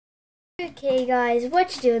Okay guys,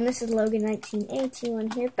 what you doing? This is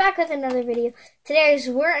Logan1981 here, back with another video. Today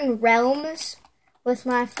we're in Realms with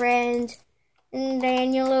my friend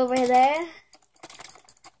Daniel over there.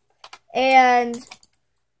 And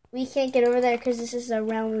we can't get over there because this is a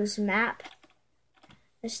Realms map.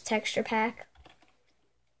 This texture pack.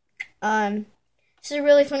 This is a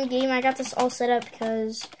really fun game. I got this all set up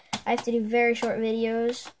because I have to do very short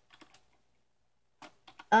videos.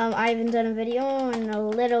 I haven't done a video in a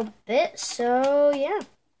little bit, so yeah.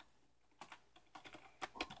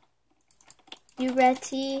 You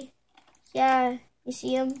ready? Yeah, you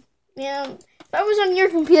see him? Yeah. If I was on your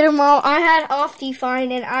computer, Mom, I had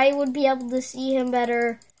Optifine and I would be able to see him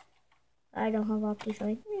better. I don't have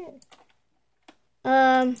Optifine.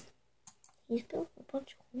 Yeah. He's built a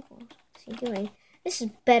bunch of walls. What's he doing? This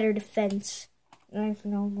is better defense. I have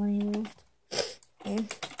no money left. Okay.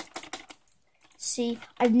 See,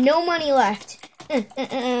 I have no money left.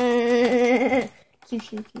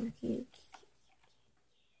 Cute.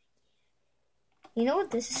 You know what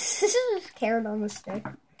this is? This is a carrot on the stick.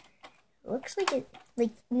 It looks like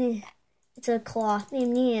it's a claw.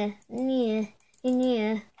 Yeah.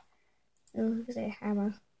 Oh, look at that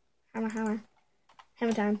hammer. Hammer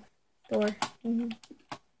time. Door.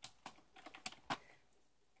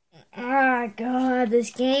 Ah, God, this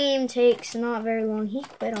game takes not very long. He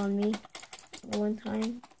quit on me. One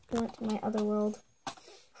time, he went to my other world.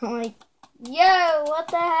 I'm like, yo, what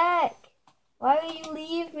the heck? Why would you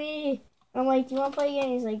leave me? I'm like, do you want to play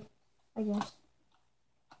again? He's like, I guess.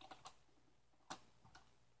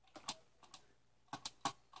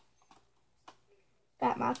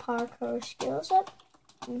 Got my parkour skills up.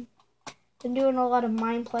 Been doing a lot of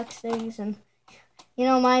Mineplex things, and you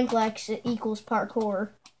know, Mineplex it equals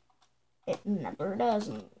parkour. It never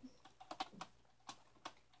doesn't.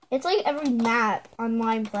 It's like every map on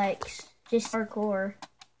Mineplex, just parkour.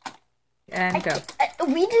 And go.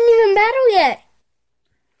 We didn't even battle yet.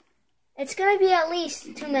 It's gonna be at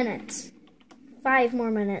least 2 minutes. 5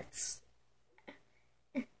 more minutes.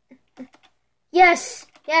 Yes,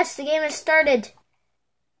 the game has started.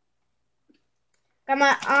 Got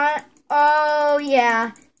my oh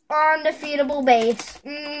yeah, undefeatable base.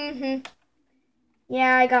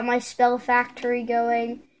 Yeah, I got my spell factory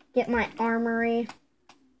going. Get my armory.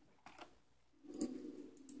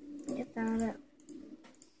 Get that.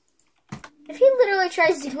 If he literally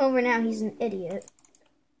tries to come over now, he's an idiot.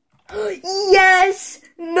 Yes!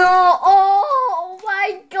 No! Oh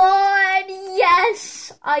my God!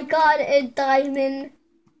 Yes! I got a diamond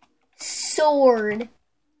sword.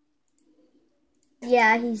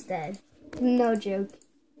 Yeah, he's dead. No joke.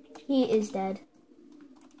 He is dead.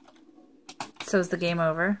 So is the game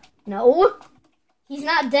over? No. He's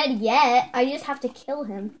not dead yet. I just have to kill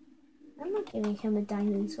him. I'm not giving him a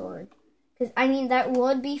diamond sword. Because, I mean, that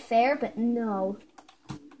would be fair, but no.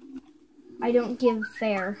 I don't give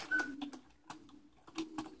fair.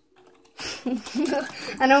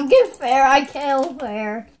 I don't give fair, I kill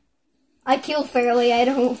fair. I kill fairly, I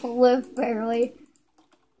don't live fairly.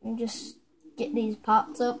 And just get these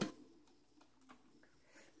pots up.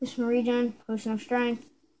 This regen, potion of strength.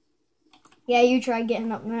 Yeah, you try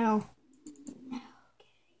getting up now.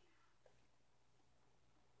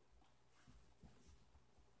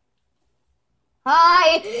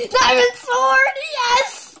 Hi! Diamond sword!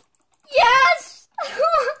 Yes! Yes!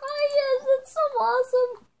 Yes, it's so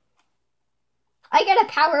awesome. I get a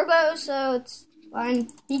power bow, so it's fine.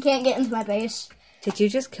 He can't get into my base. Did you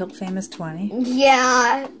just kill Famous20?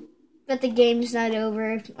 Yeah, but the game's not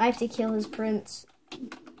over. I have to kill his prince.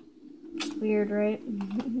 Weird, right?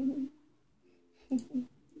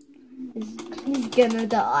 He's gonna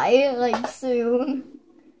die, like, soon.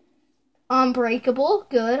 Unbreakable,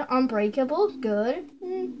 good. Unbreakable, good.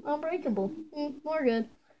 Unbreakable, more good.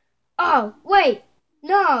 Oh, wait!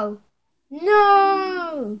 No!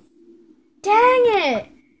 No! Dang it!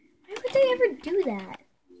 Why would they ever do that?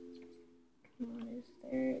 What is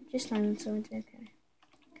there? Just diamond swords, okay.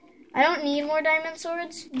 I don't need more diamond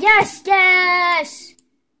swords. Yes! Yes!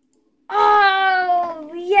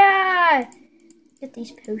 Oh, yeah! Get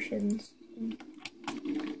these potions.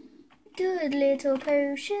 Good little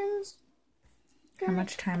potions. How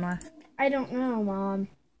much time left? I don't know, Mom.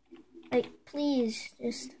 Like, please,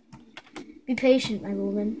 just be patient, my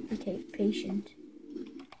woman. Okay, patient.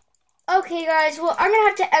 Okay, guys, well, I'm gonna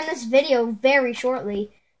have to end this video very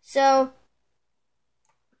shortly. So,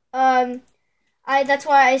 that's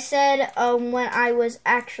why I said, when I was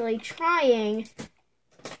actually trying.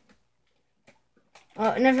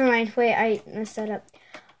 Oh, never mind. Wait, I messed that up.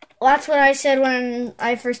 Well, that's what I said when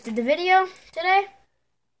I first did the video today.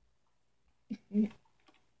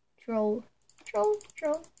 Troll.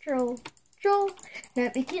 troll.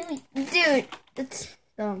 Let me kill you. Dude, it's...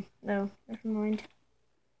 Oh, no, never mind.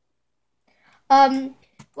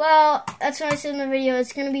 Well, that's what I said in the video.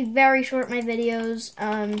 It's going to be very short, my videos.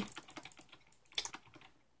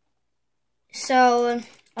 So,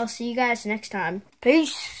 I'll see you guys next time.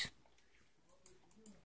 Peace.